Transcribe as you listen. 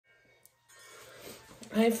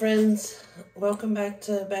Hi friends, welcome back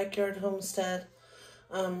to Backyard Homestead.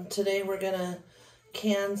 Today we're gonna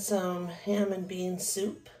can some ham and bean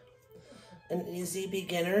soup, an easy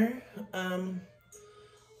beginner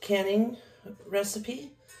canning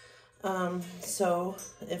recipe. So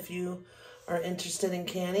if you are interested in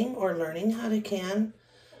canning or learning how to can,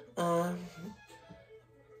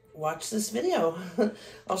 watch this video.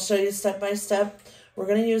 I'll show you step by step. We're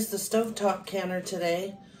gonna use the stovetop canner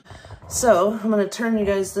today. So I'm going to turn you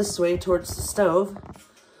guys this way towards the stove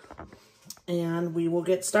and we will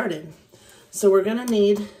get started. So we're going to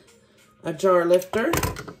need a jar lifter,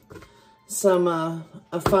 some a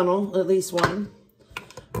funnel, at least one.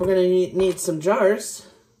 We're going to need some jars.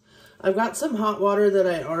 I've got some hot water that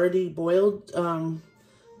I already boiled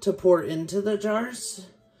to pour into the jars,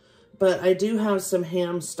 but I do have some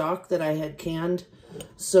ham stock that I had canned,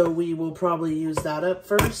 so we will probably use that up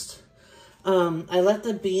first. I let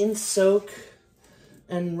the beans soak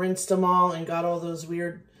and rinsed them all and got all those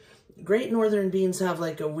weird, Great Northern beans have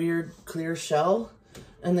like a weird clear shell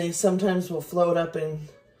and they sometimes will float up, and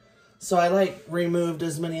so I like removed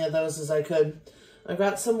as many of those as I could. I've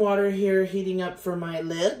got some water here heating up for my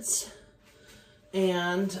lids,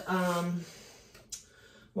 and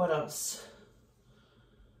what else?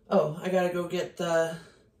 Oh, I gotta go get the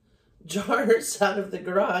jars out of the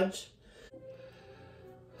garage.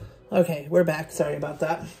 Okay, we're back. Sorry about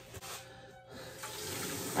that.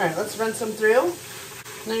 All right, let's rinse them through.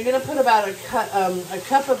 Now you're gonna put about a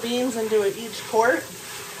cup of beans into each quart,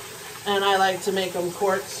 and I like to make them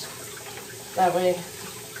quarts. That way,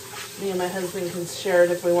 me and my husband can share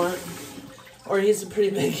it if we want. Or he's a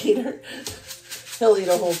pretty big eater. He'll eat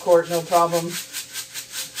a whole quart, no problem.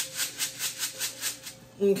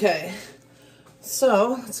 Okay,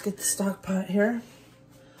 so let's get the stock pot here.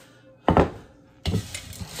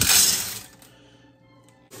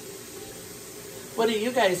 What are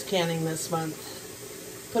you guys canning this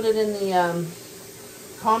month? Put it in the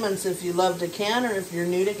comments if you love to can or if you're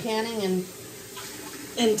new to canning and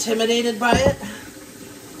intimidated by it.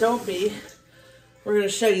 Don't be. We're going to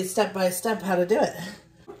show you step by step how to do it.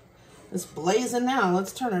 It's blazing now.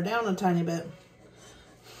 Let's turn her down a tiny bit.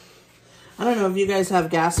 I don't know if you guys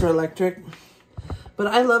have gas or electric, but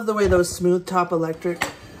I love the way those smooth top electric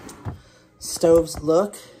stoves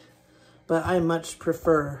look, but I much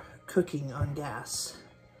prefer cooking on gas.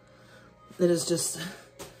 It is just,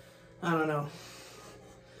 I don't know.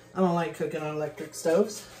 I don't like cooking on electric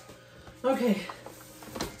stoves. Okay,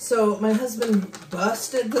 so my husband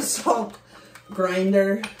busted the salt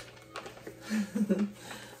grinder.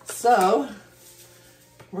 So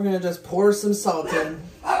we're gonna just pour some salt in.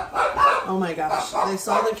 Oh my gosh, they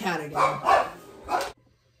saw the cat again.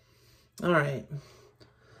 All right,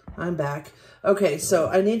 I'm back. Okay, so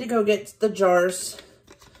I need to go get the jars.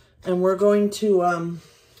 And we're going to,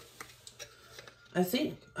 I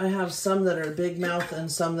think I have some that are big mouth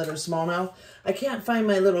and some that are small mouth. I can't find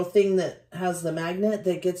my little thing that has the magnet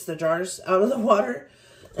that gets the jars out of the water.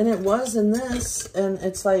 And it was in this, and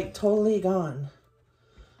it's like totally gone.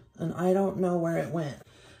 And I don't know where it went.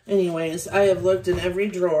 Anyways, I have looked in every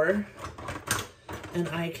drawer, and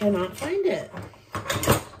I cannot find it.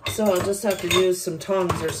 So I'll just have to use some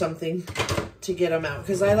tongs or something to get them out,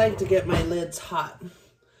 because I like to get my lids hot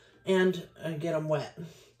and get them wet.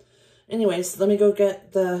 Anyways, let me go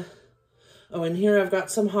get the, oh, and here I've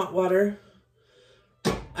got some hot water.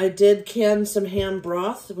 I did can some ham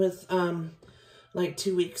broth with like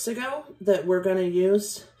 2 weeks ago that we're gonna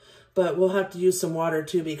use, but we'll have to use some water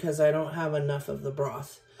too because I don't have enough of the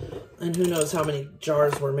broth. And who knows how many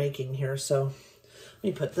jars we're making here, so let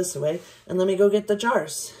me put this away and let me go get the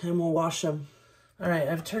jars and we'll wash them. All right,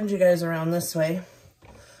 I've turned you guys around this way.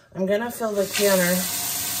 I'm gonna fill the canner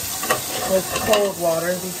with cold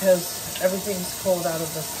water because everything's cold out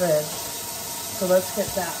of the fridge. So let's get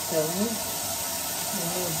that filled.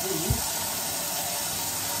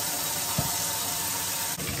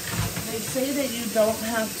 They say that you don't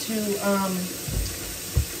have to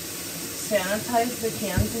sanitize the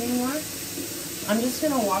cans anymore. I'm just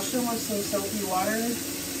gonna wash them with some soapy water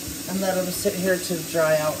and let them sit here to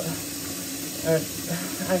dry out.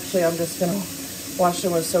 Actually, I'm just gonna wash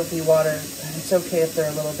them with soapy water. It's okay if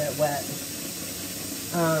they're a little bit wet.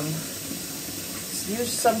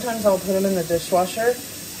 Sometimes I'll put them in the dishwasher,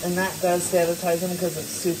 and that does sanitize them because it's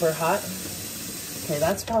super hot. Okay,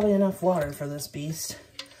 that's probably enough water for this beast.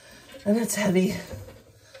 And it's heavy.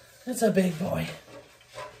 It's a big boy.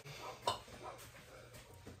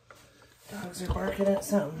 Dogs are barking at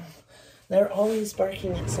something. They're always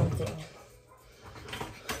barking at something.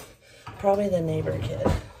 Probably the neighbor kid.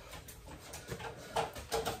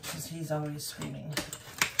 Because he's always screaming.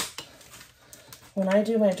 When I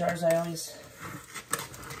do my jars, I always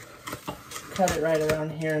cut it right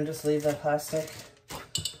around here and just leave the plastic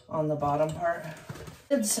on the bottom part.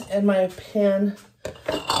 It's in my pan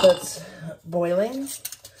that's boiling.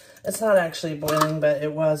 It's not actually boiling, but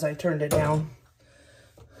it was. I turned it down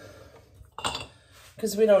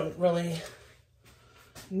because we don't really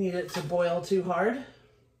need it to boil too hard.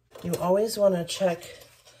 You always want to check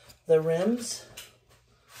the rims.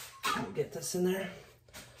 I'll get this in there.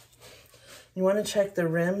 You want to check the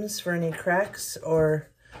rims for any cracks or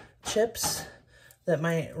chips that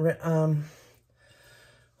might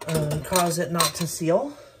cause it not to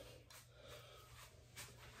seal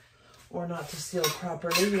or not to seal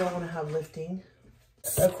properly. You don't want to have lifting.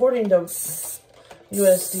 According to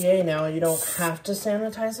USDA now, you don't have to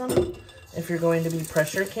sanitize them if you're going to be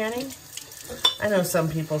pressure canning. I know some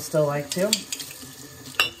people still like to.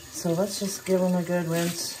 So let's just give them a good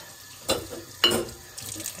rinse.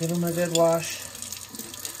 Give them a good wash.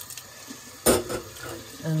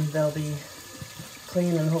 And they'll be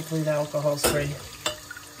clean, and hopefully the alcohol spray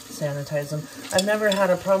sanitize them. I've never had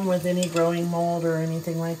a problem with any growing mold or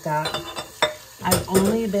anything like that. I've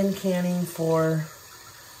only been canning for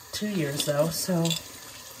 2 years though, so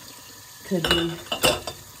could be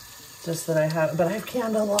just that I have, but I've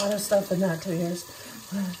canned a lot of stuff in that 2 years.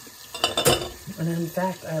 And in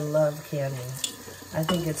fact, I love canning. I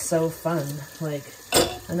think it's so fun. Like,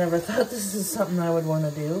 I never thought this is something I would want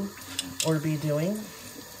to do or be doing,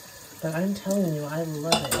 but I'm telling you, I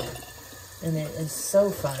love it. And it is so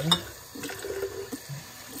fun.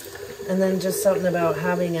 And then just something about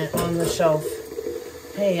having it on the shelf.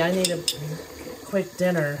 Hey, I need a quick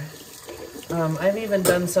dinner. I've even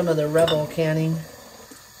done some of the Rebel canning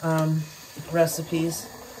recipes,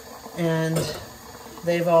 and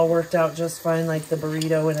they've all worked out just fine, like the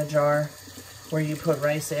burrito in a jar where you put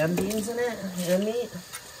rice and beans in it and meat.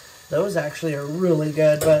 Those actually are really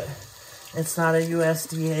good, but it's not a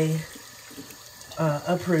USDA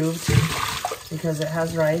approved because it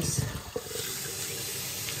has rice.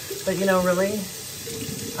 But you know, really,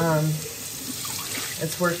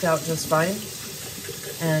 it's worked out just fine.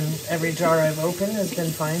 And every jar I've opened has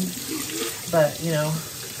been fine. But, you know,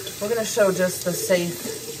 we're going to show just the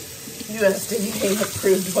safe USDA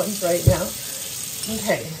approved ones right now.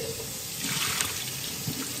 Okay.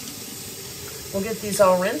 We'll get these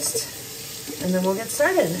all rinsed, and then we'll get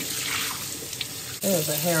started. There's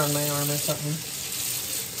a hair on my arm or something.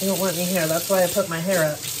 I don't want any hair. That's why I put my hair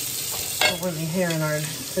up. I don't want any hair in our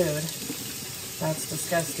food. That's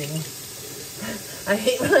disgusting. I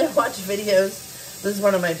hate when I watch videos. This is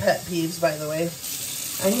one of my pet peeves, by the way.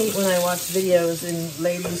 I hate when I watch videos and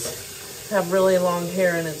ladies have really long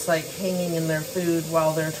hair and it's like hanging in their food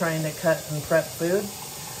while they're trying to cut and prep food.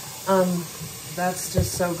 That's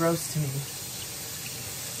just so gross to me.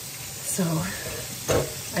 So,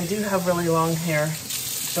 I do have really long hair,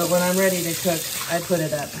 but when I'm ready to cook, I put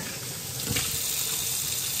it up.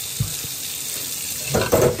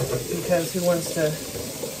 Because who wants to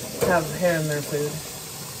have hair in their food?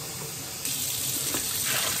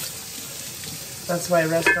 That's why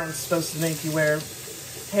restaurants are supposed to make you wear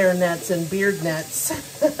hair nets and beard nets.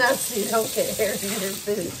 So you don't get hair in your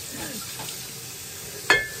food.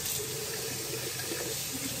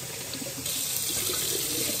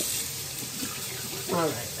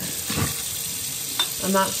 Alright.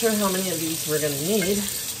 I'm not sure how many of these we're going to need.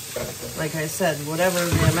 Like I said, whatever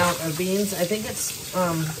the amount of beans. I think it's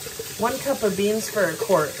 1 cup of beans for a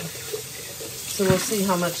quart. So we'll see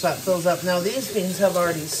how much that fills up. Now these beans have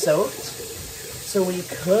already soaked. So we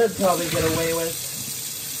could probably get away with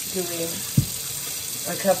doing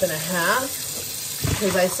 1.5 cups,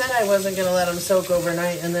 because I said I wasn't going to let them soak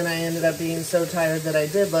overnight, and then I ended up being so tired that I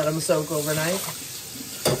did let them soak overnight.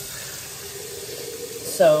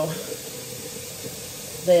 So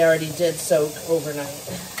they already did soak overnight.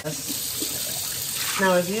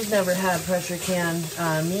 Now, if you've never had pressure canned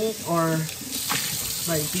meat or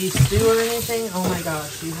like beef stew or anything, oh my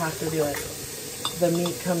gosh, you have to do it. The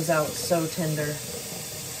meat comes out so tender.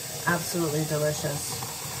 Absolutely delicious.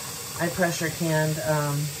 I pressure canned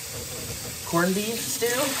corned beef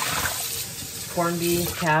stew. Corned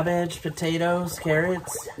beef, cabbage, potatoes,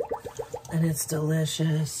 carrots, and it's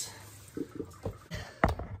delicious.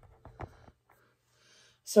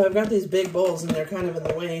 So I've got these big bowls and they're kind of in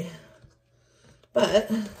the way, but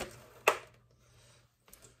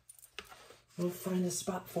we'll find a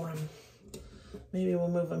spot for them. Maybe we'll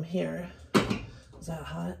move them here. Is that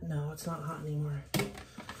hot? No, it's not hot anymore.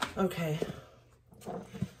 Okay.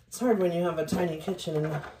 It's hard when you have a tiny kitchen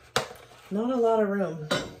and not a lot of room.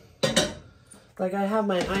 Like, I have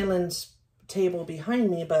my island table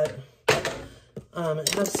behind me, but it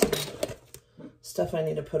has stuff I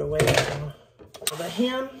need to put away right now. The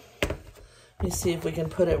ham, let me see if we can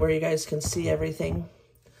put it where you guys can see everything.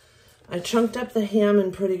 I chunked up the ham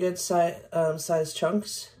in pretty good size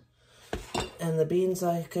chunks. And the beans,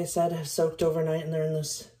 like I said, have soaked overnight and they're in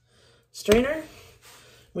this strainer.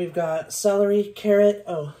 We've got celery, carrot,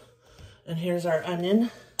 oh, and here's our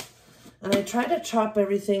onion. And I try to chop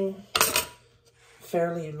everything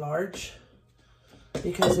fairly large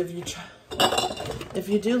because if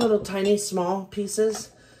you do little tiny small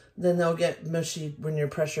pieces, then they'll get mushy when you're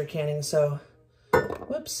pressure canning. So,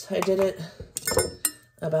 whoops, I did it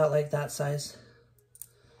about like that size.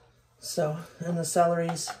 So, and the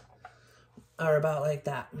celeries are about like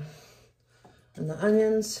that. And the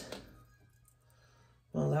onions,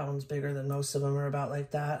 well, that one's bigger than most of them, are about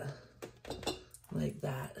like that. Like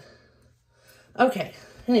that. Okay,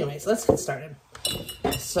 anyways, let's get started.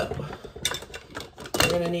 So, we're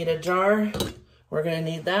going to need a jar. We're going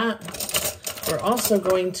to need that. We're also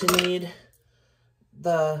going to need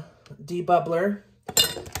the debubbler.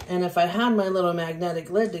 And if I had my little magnetic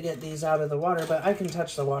lid to get these out of the water, but I can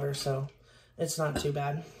touch the water, so it's not too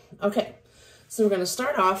bad. Okay, so we're going to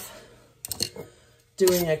start off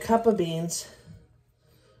doing a cup of beans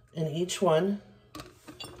in each one.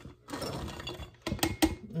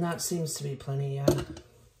 And that seems to be plenty, yeah.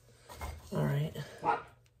 All right.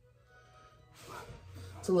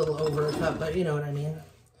 It's a little over a cup, but you know what I mean.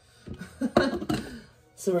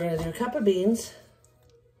 So we're going to do a cup of beans.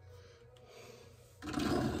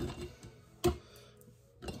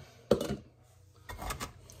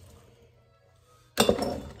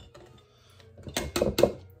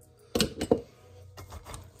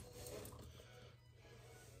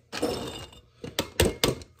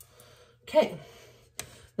 Okay.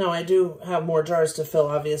 Now I do have more jars to fill,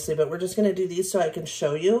 obviously, but we're just going to do these so I can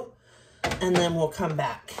show you, and then we'll come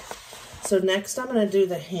back. So next I'm going to do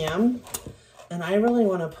the ham, and I really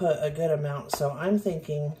want to put a good amount, so I'm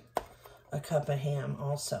thinking a cup of ham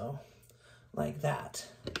also, like that.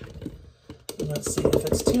 And let's see if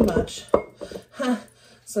it's too much.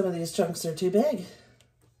 Some of these chunks are too big.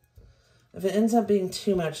 If it ends up being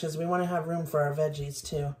too much, because we want to have room for our veggies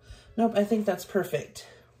too. Nope, I think that's perfect.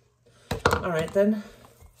 All right, then.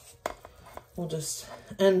 We'll just,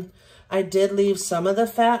 and I did leave some of the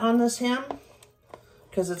fat on this ham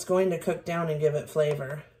because it's going to cook down and give it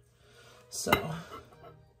flavor. So,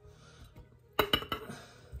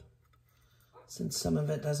 since some of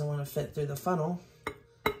it doesn't want to fit through the funnel,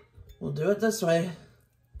 we'll do it this way.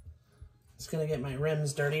 It's going to get my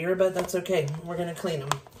rims dirtier, but that's okay. We're going to clean them.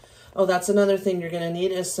 Oh, that's another thing you're going to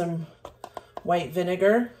need is some white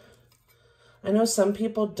vinegar. I know some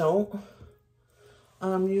people don't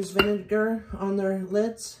use vinegar on their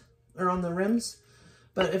lids or on the rims,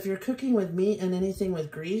 but if you're cooking with meat and anything with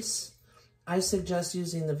grease, I suggest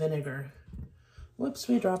using the vinegar. Whoops,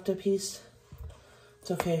 we dropped a piece. It's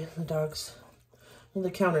okay, the dogs, well, the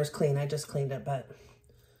counter's clean, I just cleaned it, but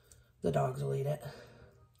the dogs will eat it.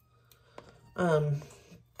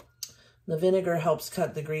 The vinegar helps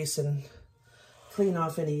cut the grease and clean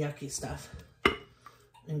off any yucky stuff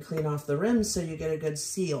and clean off the rims so you get a good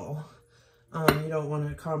seal. You don't want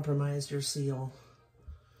to compromise your seal.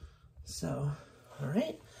 So, all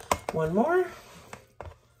right, one more.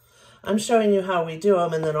 I'm showing you how we do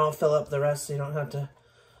them, and then I'll fill up the rest so you don't have to,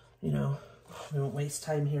 you know, we don't waste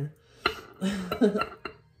time here.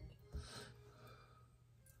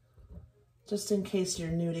 Just in case you're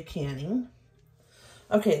new to canning.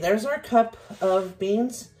 Okay, there's our cup of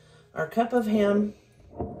beans, our cup of ham.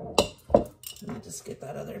 Let me just get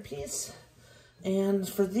that other piece. And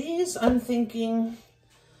for these, I'm thinking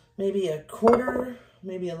maybe a quarter,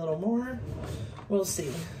 maybe a little more. We'll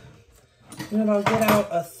see. And I'll get out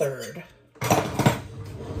a third.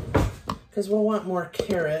 Because we'll want more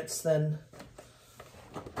carrots than...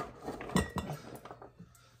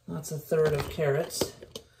 That's a third of carrots.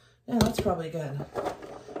 Yeah, that's probably good.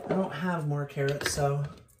 I don't have more carrots, so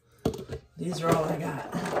these are all I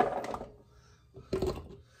got.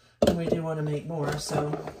 And we do want to make more,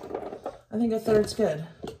 so... I think a third's good.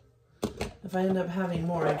 If I end up having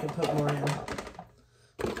more, I can put more in.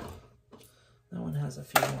 That one has a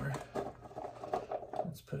few more.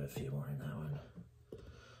 Let's put a few more in that one.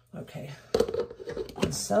 Okay.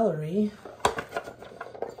 And celery,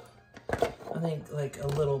 I think like a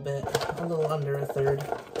little bit, a little under a third.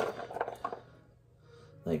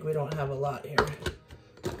 Like we don't have a lot here.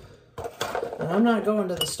 And I'm not going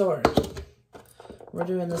to the store. We're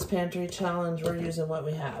doing this pantry challenge. We're using what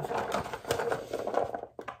we have.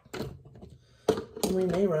 We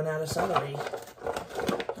may run out of celery.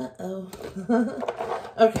 Uh-oh.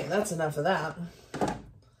 Okay, that's enough of that.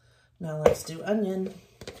 Now let's do onion.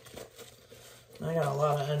 I got a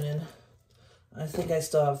lot of onion. I think I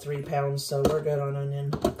still have 3 pounds, so we're good on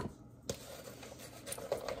onion.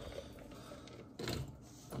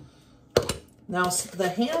 Now, the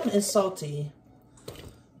ham is salty,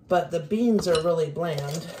 but the beans are really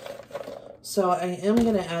bland. So I am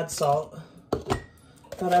going to add salt,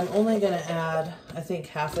 but I'm only going to add, I think,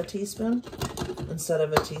 half a teaspoon instead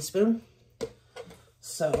of a teaspoon.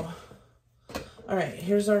 So, all right,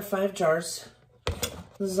 here's our 5 jars.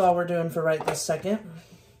 This is all we're doing for right this second.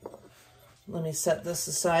 Let me set this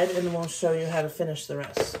aside and we'll show you how to finish the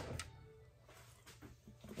rest.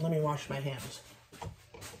 Let me wash my hands.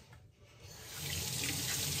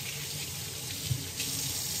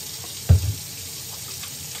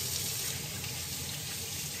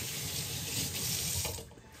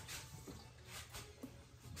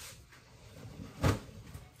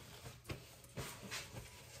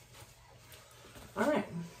 All right.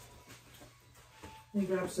 Let me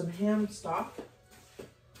grab some ham stock.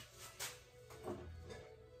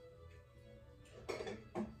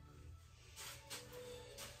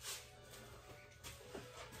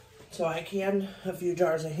 So I canned a few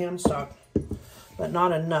jars of ham stock, but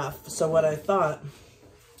not enough. So what I thought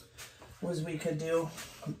was we could do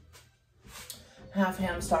half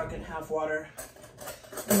ham stock and half water.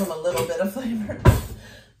 Give them a little bit of flavor.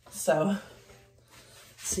 So let's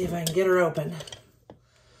see if I can get her open.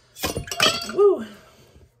 Woo!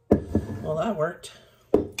 Well, that worked.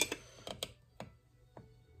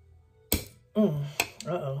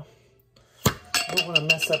 Uh-oh. I don't want to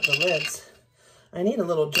mess up the lids. I need a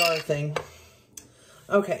little jar thing.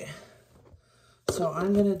 Okay, so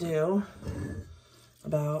I'm gonna do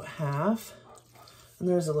about half. And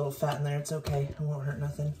there's a little fat in there, it's okay, it won't hurt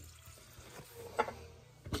nothing.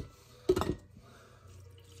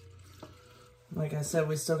 Like I said,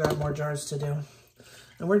 we still got more jars to do.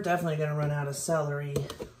 And we're definitely gonna run out of celery.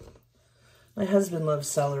 My husband loves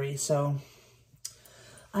celery, so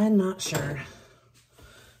I'm not sure.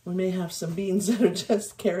 We may have some beans that are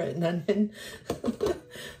just carrot and onion.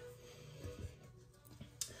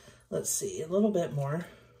 Let's see, a little bit more.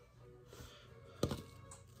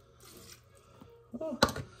 Oh,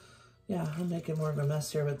 yeah, I'm making more of a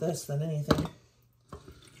mess here with this than anything.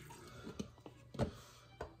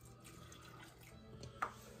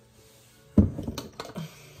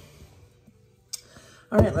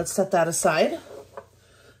 All right, let's set that aside.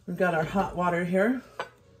 We've got our hot water here.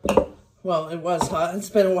 Well, it was hot.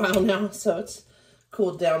 It's been a while now, so it's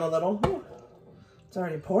cooled down a little. Ooh, it's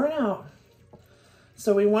already pouring out.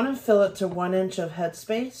 So we want to fill it to 1 inch of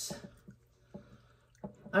headspace.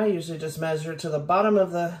 I usually just measure to the bottom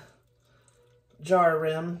of the jar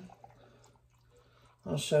rim.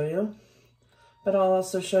 I'll show you. But I'll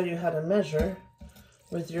also show you how to measure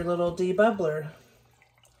with your little debubbler.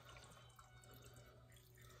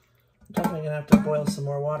 I'm definitely going to have to boil some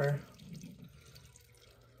more water.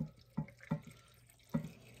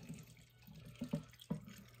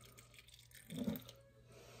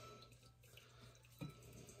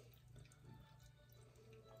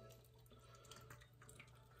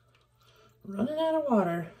 Running out of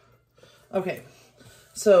water. Okay,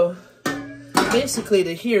 so basically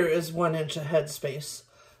to here is 1 inch of headspace,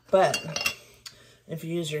 but if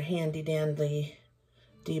you use your handy dandy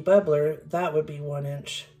debubbler, that would be 1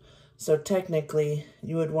 inch. So technically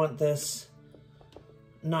you would want this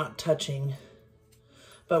not touching,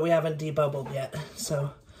 but we haven't debubbled yet.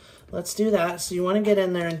 So let's do that. So you want to get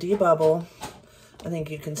in there and debubble. I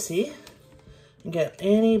think you can see and get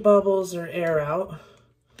any bubbles or air out.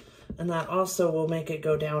 And that also will make it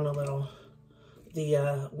go down a little,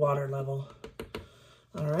 the water level.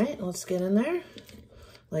 All right, let's get in there.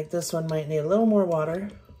 Like this one might need a little more water.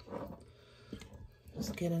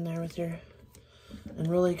 Just get in there with your, and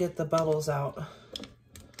really get the bubbles out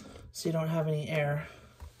so you don't have any air.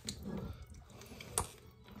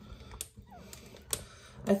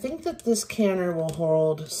 I think that this canner will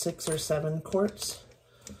hold 6 or 7 quarts.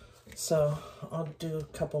 So I'll do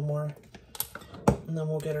a couple more. And then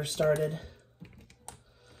we'll get her started.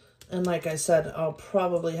 And like I said, I'll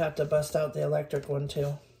probably have to bust out the electric one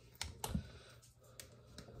too.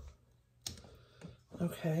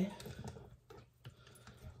 Okay.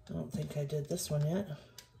 I don't think I did this one yet.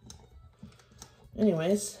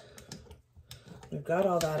 Anyways, we've got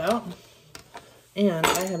all that out. And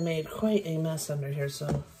I have made quite a mess under here, so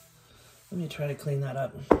let me try to clean that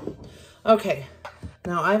up. Okay,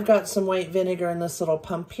 now I've got some white vinegar in this little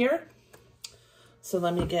pump here. So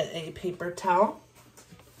let me get a paper towel.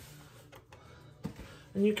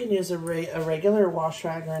 And you can use a regular wash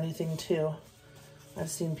rag or anything too.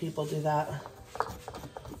 I've seen people do that.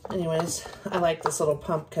 Anyways, I like this little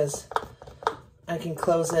pump because I can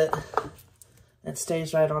close it It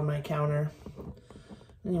stays right on my counter.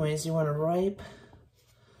 Anyways, you want to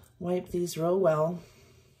wipe these real well.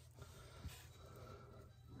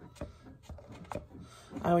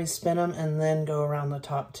 I always spin them and then go around the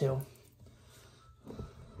top too.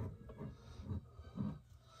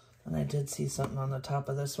 And I did see something on the top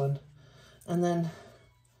of this one. And then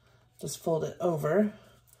just fold it over.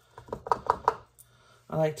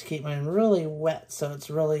 I like to keep mine really wet so it's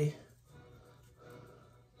really,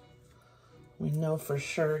 we know for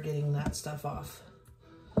sure getting that stuff off.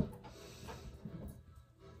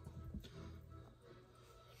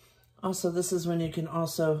 Also, this is when you can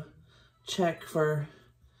also check for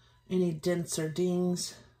any dents or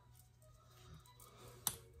dings,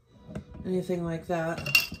 anything like that.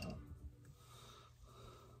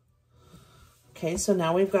 Okay, so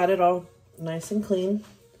now we've got it all nice and clean.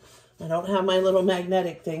 I don't have my little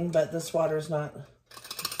magnetic thing, but this water's not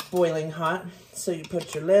boiling hot. So you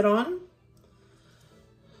put your lid on,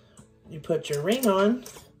 you put your ring on,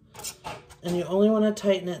 and you only want to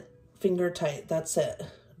tighten it finger tight. That's it.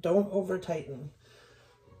 Don't over tighten.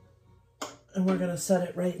 And we're gonna set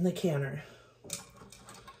it right in the canner.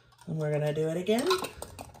 And we're gonna do it again.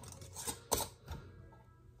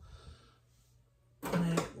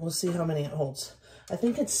 And we'll see how many it holds. I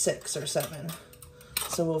think it's 6 or 7.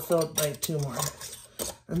 So we'll fill like 2 more.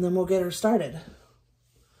 And then we'll get her started.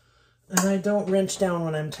 And I don't wrench down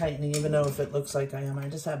when I'm tightening, even though if it looks like I am. I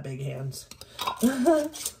just have big hands.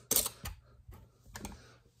 What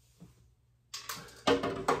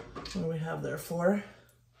do we have there? 4.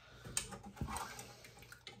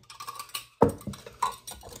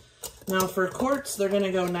 Now for quarts, they're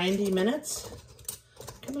gonna go 90 minutes.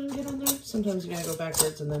 Come on, get on there. Sometimes you gotta go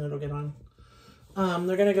backwards and then it'll get on.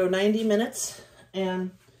 They're gonna go 90 minutes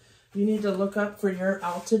and you need to look up for your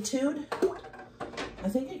altitude. I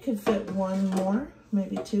think it could fit 1 more,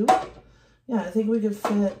 maybe 2. Yeah, I think we could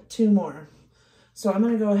fit 2 more. So I'm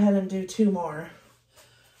gonna go ahead and do 2 more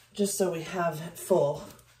just so we have it full.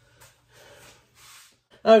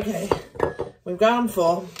 Okay, we've got them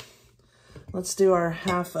full. Let's do our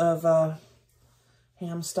half of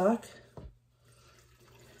ham stock.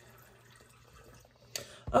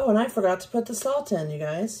 Oh, and I forgot to put the salt in, you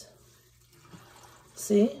guys.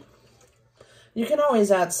 See? You can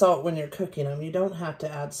always add salt when you're cooking them. You don't have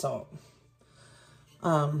to add salt.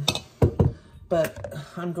 But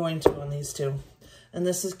I'm going to on these 2. And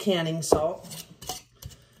this is canning salt.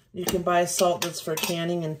 You can buy salt that's for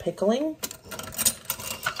canning and pickling.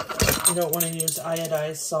 You don't want to use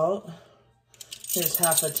iodized salt. Here's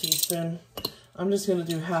half a teaspoon. I'm just going to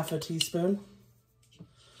do half a teaspoon.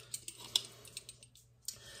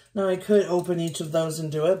 Now I could open each of those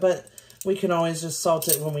and do it, but we can always just salt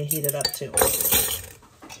it when we heat it up too.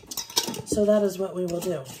 So that is what we will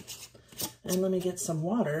do. And let me get some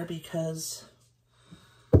water because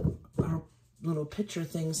our little pitcher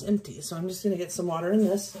thing's empty. So I'm just going to get some water in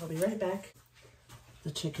this. I'll be right back.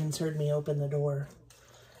 The chickens heard me open the door.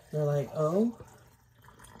 They're like, oh,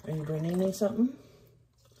 are you bringing me something?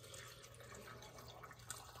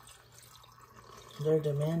 They're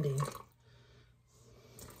demanding.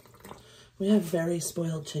 We have very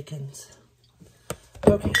spoiled chickens.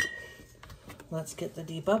 Okay, let's get the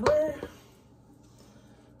debubbler.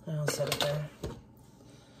 I'll set it there.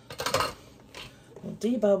 We'll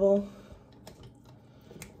debubble.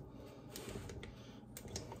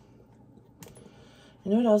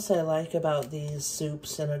 You know what else I like about these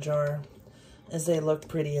soups in a jar? Is they look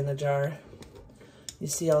pretty in a jar. You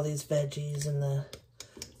see all these veggies and the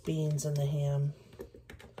beans and the ham.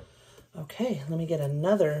 Okay, let me get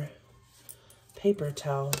another paper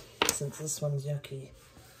towel since this one's yucky.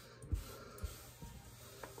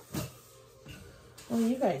 What are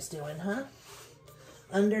you guys doing, huh?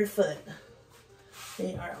 Underfoot.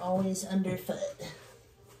 They are always underfoot.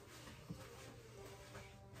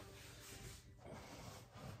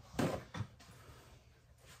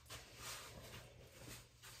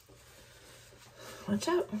 Watch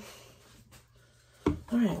out. All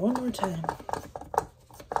right, one more time.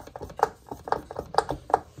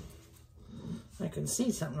 I can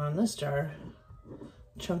see something on this jar.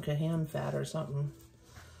 Chunk of ham fat or something.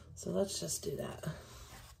 So let's just do that.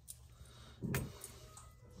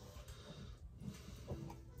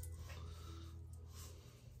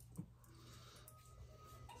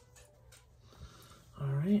 All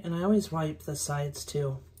right, and I always wipe the sides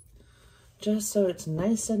too. Just so it's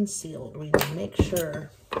nice and sealed. We make sure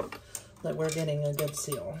that we're getting a good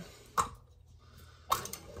seal.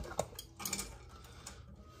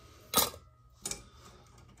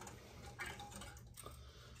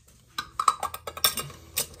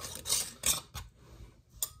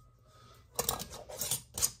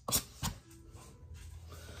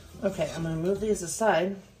 Okay, I'm gonna move these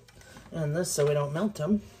aside and this so we don't melt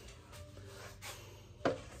them.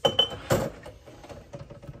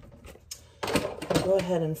 I'll go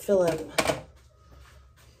ahead and fill up.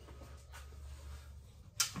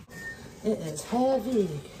 It is heavy.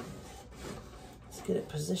 Let's get it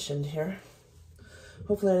positioned here.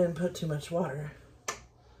 Hopefully I didn't put too much water.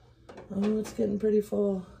 Oh, it's getting pretty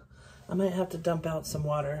full. I might have to dump out some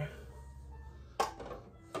water.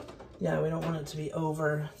 Yeah, we don't want it to be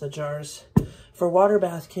over the jars. For water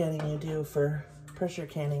bath canning you do, for pressure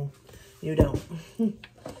canning you don't.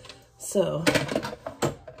 So,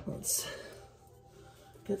 let's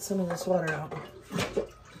get some of this water out.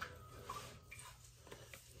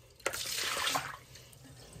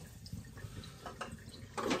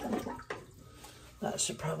 That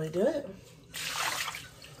should probably do it.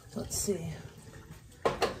 Let's see.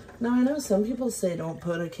 Now I know some people say don't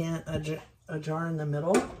put a jar in the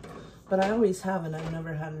middle, but I always have and I've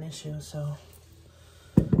never had an issue. So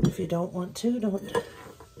if you don't want to, don't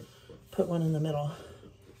put one in the middle.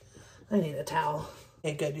 I need a towel.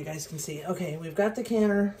 Okay, good. You guys can see. Okay, we've got the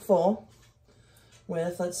canner full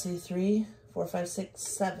with, let's see, 3, 4, 5,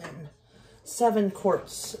 6, 7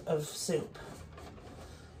 quarts of soup.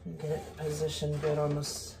 Get it positioned good on the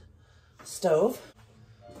stove.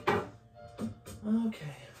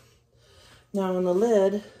 Okay. Now on the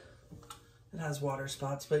lid, it has water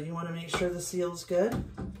spots, but you want to make sure the seal's good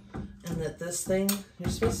and that this thing, you're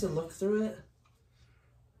supposed to look through it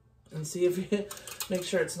and see if you make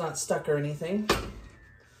sure it's not stuck or anything.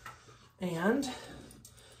 And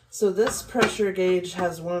so this pressure gauge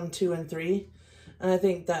has 1, 2, and 3. And I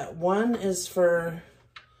think that 1 is for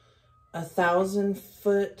 1,000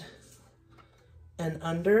 foot and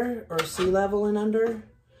under, or sea level and under.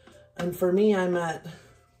 And for me,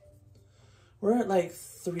 we're at like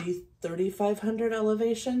 3,500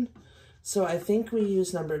 elevation. So I think we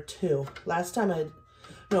use number 2. Last time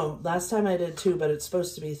I did 2, but it's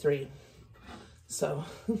supposed to be 3. So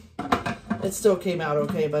it still came out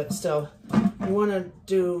okay, but still, you want to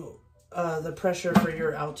do the pressure for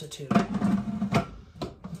your altitude.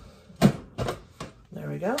 There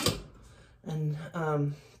we go. And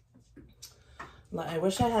I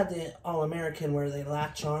wish I had the All-American where they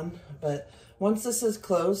latch on, but once this is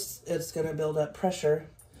closed, it's going to build up pressure.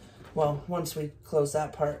 Well, once we close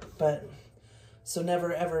that part, but so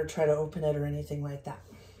never ever try to open it or anything like that.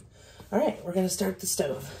 All right, we're going to start the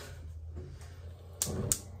stove.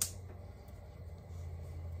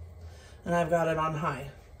 And I've got it on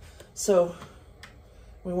high. So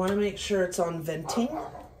we want to make sure it's on venting.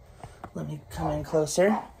 Let me come in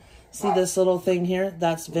closer. See this little thing here?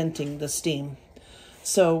 That's venting the steam.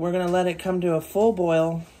 So we're going to let it come to a full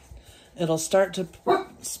boil. It'll start to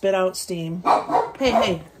spit out steam.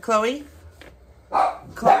 Hey, Chloe.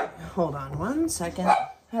 Chloe, hold on one second. I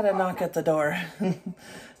had a knock at the door.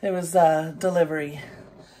 It was delivery.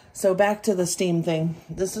 So back to the steam thing.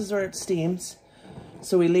 This is where it steams.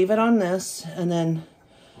 So we leave it on this, and then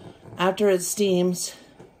after it steams,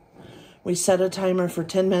 we set a timer for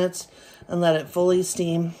 10 minutes and let it fully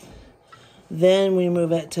steam. Then we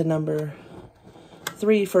move it to number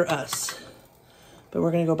 3 for us. But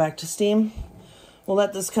we're going to go back to steam. We'll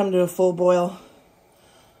let this come to a full boil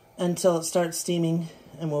until it starts steaming,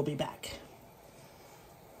 and we'll be back.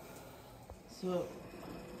 So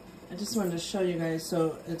I just wanted to show you guys.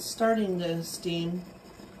 So it's starting to steam.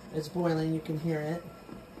 It's boiling. You can hear it.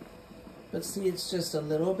 But see, it's just a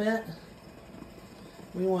little bit.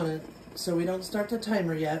 We want to, so we don't start the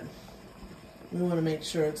timer yet. We want to make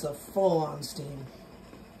sure it's a full-on steam.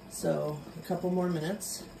 So a couple more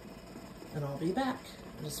minutes and I'll be back.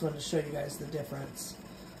 I just wanted to show you guys the difference.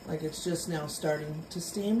 Like, it's just now starting to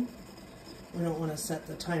steam. We don't want to set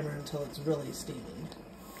the timer until it's really steaming.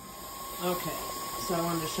 Okay, so I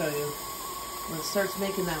wanted to show you when it starts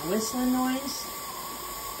making that whistling noise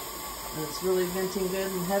and it's really venting good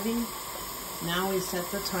and heavy. Now we set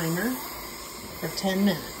the timer for 10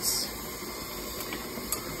 minutes.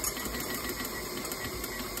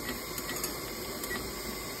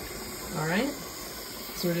 Alright,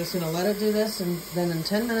 so we're just going to let it do this, and then in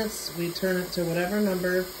 10 minutes we turn it to whatever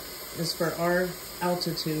number is for our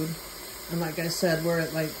altitude. And like I said, we're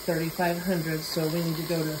at like 3,500, so we need to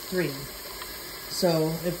go to 3.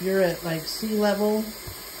 So if you're at like sea level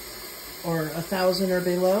or 1,000 or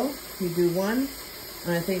below, you do 1,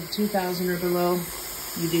 and I think 2,000 or below,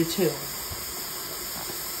 you do 2.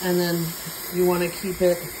 And then you want to keep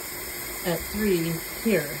it at 3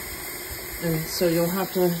 here. And so you'll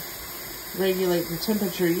have to regulate the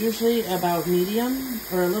temperature, usually about medium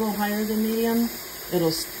or a little higher than medium. It'll,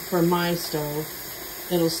 for my stove,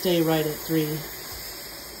 it'll stay right at 3.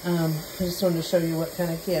 I just wanted to show you what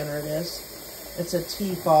kind of canner it is. It's a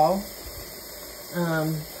T-Fall.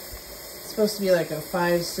 It's supposed to be like a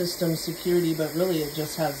 5-system security, but really it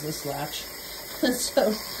just has this latch.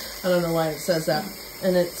 So I don't know why it says that.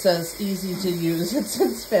 And it says easy to use. It's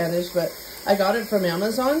in Spanish, but I got it from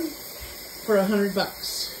Amazon for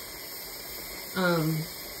 $100.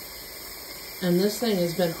 And this thing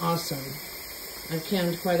has been awesome. I've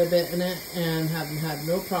canned quite a bit in it and haven't had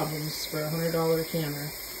no problems for a $100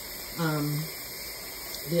 canner.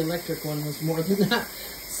 The electric one was more than that.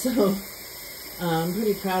 So I'm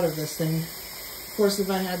pretty proud of this thing. Of course, if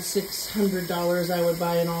I had $600, I would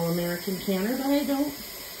buy an all-American canner, but I don't.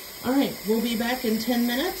 All right, we'll be back in 10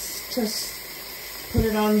 minutes to put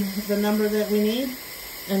it on the number that we need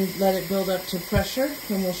and let it build up to pressure,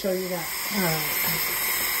 and we'll show you that. All right.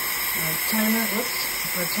 Our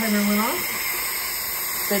timer went off.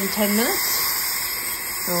 It's been 10 minutes.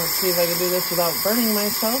 Now let's see if I can do this without burning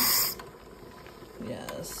myself.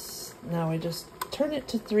 Yes. Now we just turn it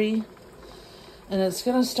to 3, and it's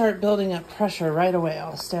going to start building up pressure right away.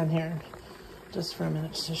 I'll stand here just for a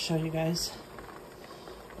minute to show you guys.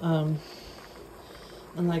 And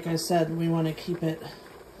like I said, we want to keep it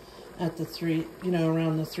at the 3, you know,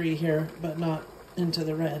 around the 3 here, but not into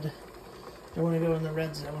the red. I want to go in the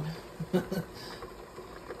red zone.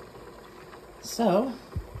 So,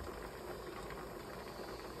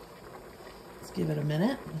 let's give it a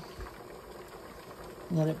minute.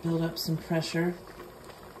 Let it build up some pressure,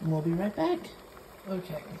 and we'll be right back.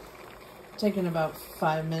 Okay, taking about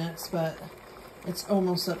 5 minutes, but it's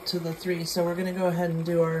almost up to the 3, so we're going to go ahead and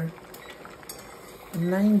do our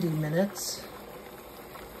 90 minutes.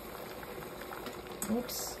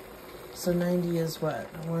 Oops. So 90 is what?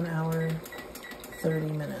 1 hour,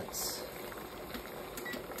 30 minutes.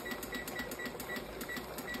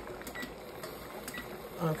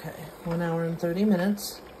 Okay, 1 hour and 30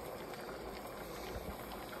 minutes.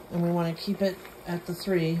 And we want to keep it at the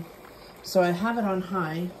 3. So I have it on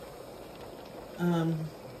high,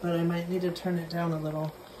 but I might need to turn it down a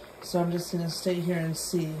little. So I'm just going to stay here and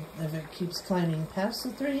see if it keeps climbing past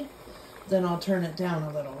the 3, then I'll turn it down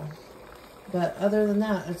a little. But other than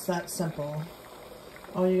that, it's that simple.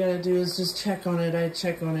 All you gotta do is just check on it. I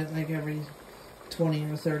check on it like every 20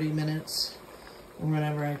 or 30 minutes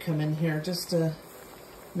whenever I come in here, just to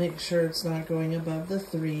make sure it's not going above the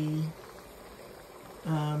 3.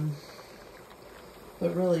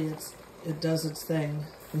 But really it does its thing,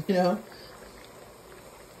 you know?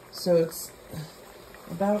 So it's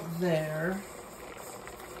about there.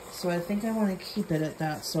 So I think I want to keep it at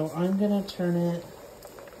that. So I'm gonna turn it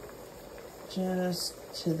just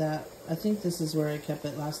to that. I think this is where I kept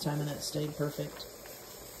it last time and it stayed perfect.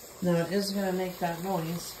 Now it is going to make that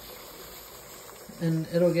noise and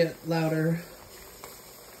it'll get louder,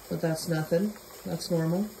 but that's nothing. That's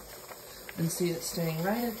normal. And see, it's staying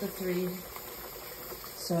right at the 3.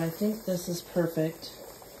 So I think this is perfect,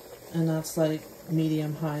 and that's like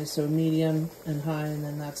medium high. So medium and high, and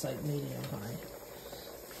then that's like medium high.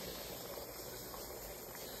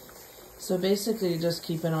 So basically just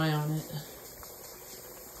keep an eye on it.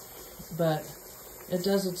 But it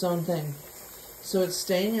does its own thing. So it's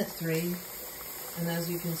staying at 3, and as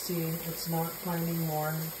you can see, it's not climbing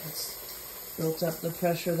more. It's built up the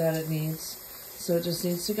pressure that it needs. So it just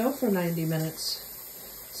needs to go for 90 minutes.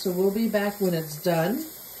 So we'll be back when it's done.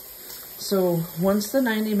 So once the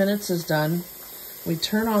 90 minutes is done, we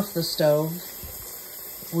turn off the stove,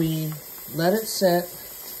 we let it sit,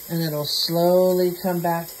 and it'll slowly come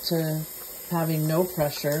back to having no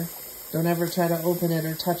pressure. Don't ever try to open it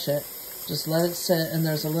or touch it. Just let it sit, and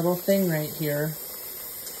there's a little thing right here,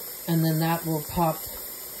 and then that will pop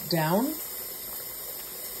down,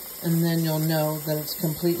 and then you'll know that it's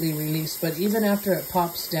completely released. But even after it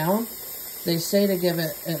pops down, they say to give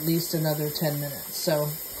it at least another 10 minutes. So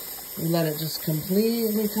we let it just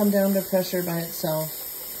completely come down to pressure by itself,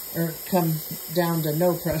 or come down to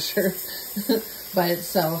no pressure by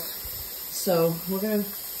itself. So we're going to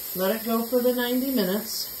let it go for the 90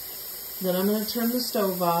 minutes. Then I'm going to turn the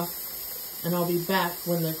stove off, and I'll be back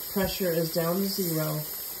when the pressure is down to 0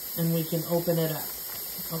 and we can open it up.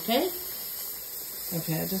 Okay?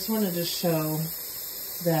 Okay, I just wanted to show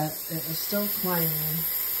that it was still climbing.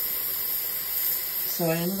 So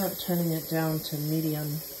I ended up turning it down to medium,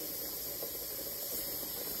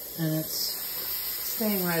 and it's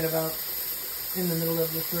staying right about in the middle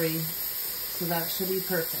of the 3. So that should be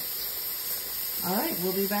perfect. Alright,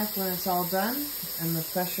 we'll be back when it's all done and the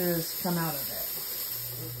pressure has come out of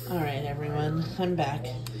it. Alright everyone, I'm back.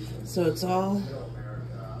 So it's all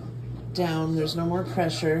down, there's no more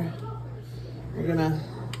pressure. We're gonna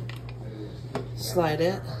slide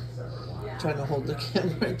it, trying to hold the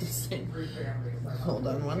camera at the same. Hold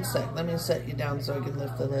on one sec. Let me set you down so I can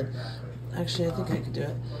lift the lid. Actually, I think I could do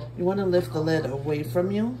it. You want to lift the lid away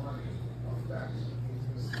from you.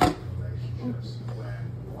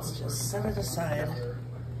 Let's just set it aside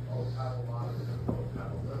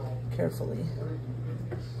carefully.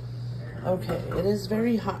 Okay, it is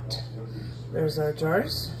very hot. There's our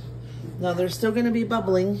jars. Now they're still going to be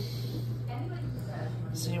bubbling.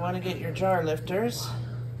 So you want to get your jar lifters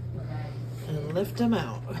and lift them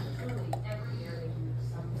out.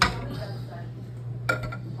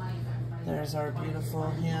 There's our beautiful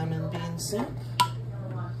ham and bean soup.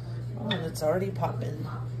 Oh, and it's already popping.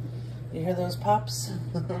 You hear those pops?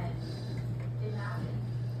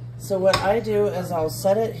 So what I do is I'll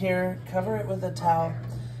set it here, cover it with a towel,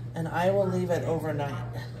 and I will leave it overnight.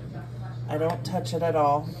 I don't touch it at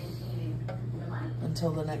all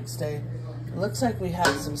until the next day. It looks like we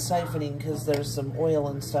have some siphoning because there's some oil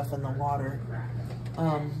and stuff in the water.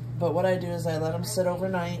 But what I do is I let them sit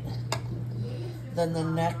overnight. Then the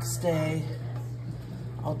next day,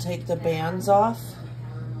 I'll take the bands off,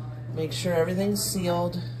 make sure everything's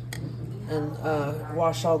sealed, and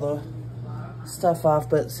wash all the stuff off.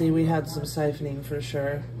 But see, we had some siphoning for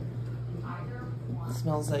sure. It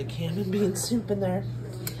smells like ham and bean soup in there.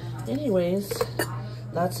 Anyways,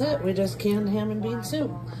 that's it. We just canned ham and bean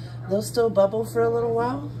soup. They'll still bubble for a little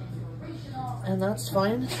while, and that's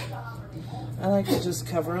fine. I like to just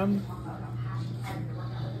cover them.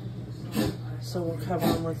 So we'll cover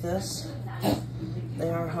them with this. They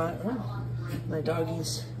are hot. Oh, my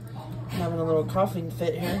doggy's having a little coughing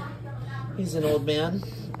fit here. He's an old man.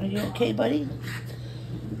 Are you okay, buddy?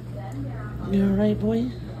 You all right,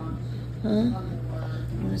 boy? Huh? You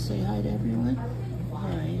want to say hi to everyone?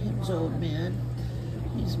 Hi, here's old man.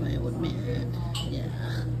 He's my old man. Yeah.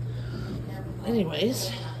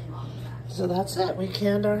 Anyways, so that's it. We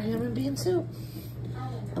canned our ham and bean soup.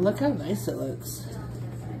 And look how nice it looks.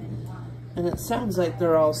 And it sounds like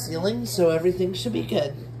they're all sealing, so everything should be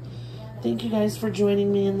good. Thank you guys for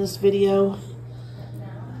joining me in this video.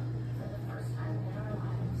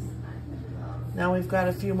 Now we've got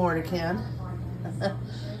a few more to can.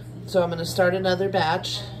 So I'm going to start another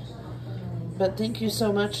batch. But thank you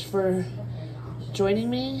so much for joining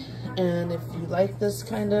me. And if you like this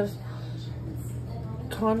kind of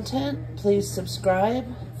content, please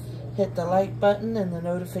subscribe. Hit the like button and the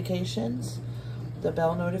notifications. The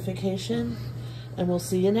bell notification, and we'll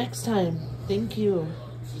see you next time. Thank you.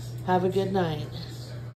 Have a good night.